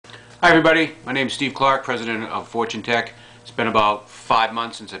Hi everybody, my name is Steve Clark, president of Fortune Tech. It's been about 5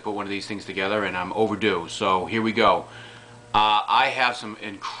 months since I put one of these things together and I'm overdue, so here we go. I have some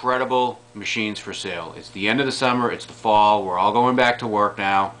incredible machines for sale. It's the end of the summer, it's the fall, we're all going back to work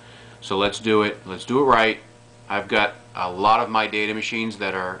now, so let's do it right. I've got a lot of my data machines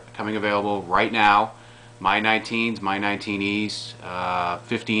that are coming available right now, my 19s, my 19Es,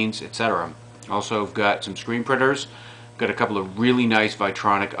 15s, etc. Also I've got some screen printers. Got a couple of really nice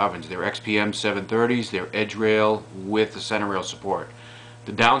Vitronic ovens. They're XPM 730s. They're edge rail with the center rail support.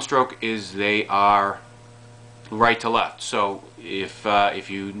 The downstroke is they are right to left. So if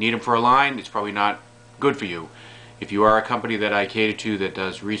you need them for a line, it's probably not good for you. If you are a company that I cater to that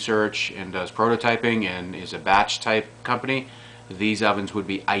does research and does prototyping and is a batch type company, these ovens would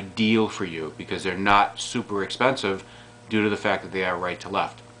be ideal for you because they're not super expensive due to the fact that they are right to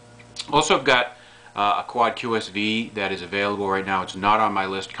left. Also, I've got a quad QSV that is available right now. It's not on my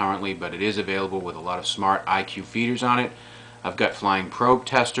list currently, but it is available with a lot of smart IQ feeders on it. I've got flying probe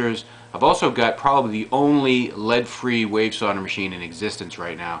testers. I've also got probably the only lead-free wave solder machine in existence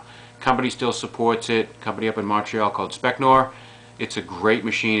right now. Company still supports it. Company up in Montreal called Specnor. It's a great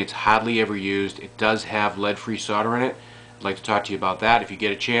machine. It's hardly ever used. It does have lead-free solder in it. I'd like to talk to you about that if you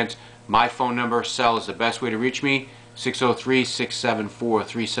get a chance. My phone number, cell, is the best way to reach me,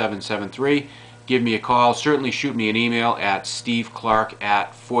 603-674-3773. Give me a call. Certainly shoot me an email at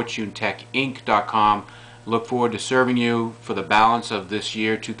steveclark@fortunetechinc.com. Look forward to serving you for the balance of this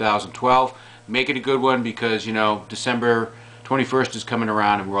year, 2012. Make it a good one because, you know, December 21st is coming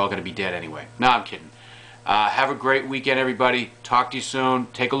around and we're all going to be dead anyway. No, I'm kidding. Have a great weekend, everybody. Talk to you soon.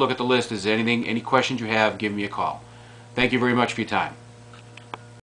 Take a look at the list. Is there any questions you have, give me a call. Thank you very much for your time.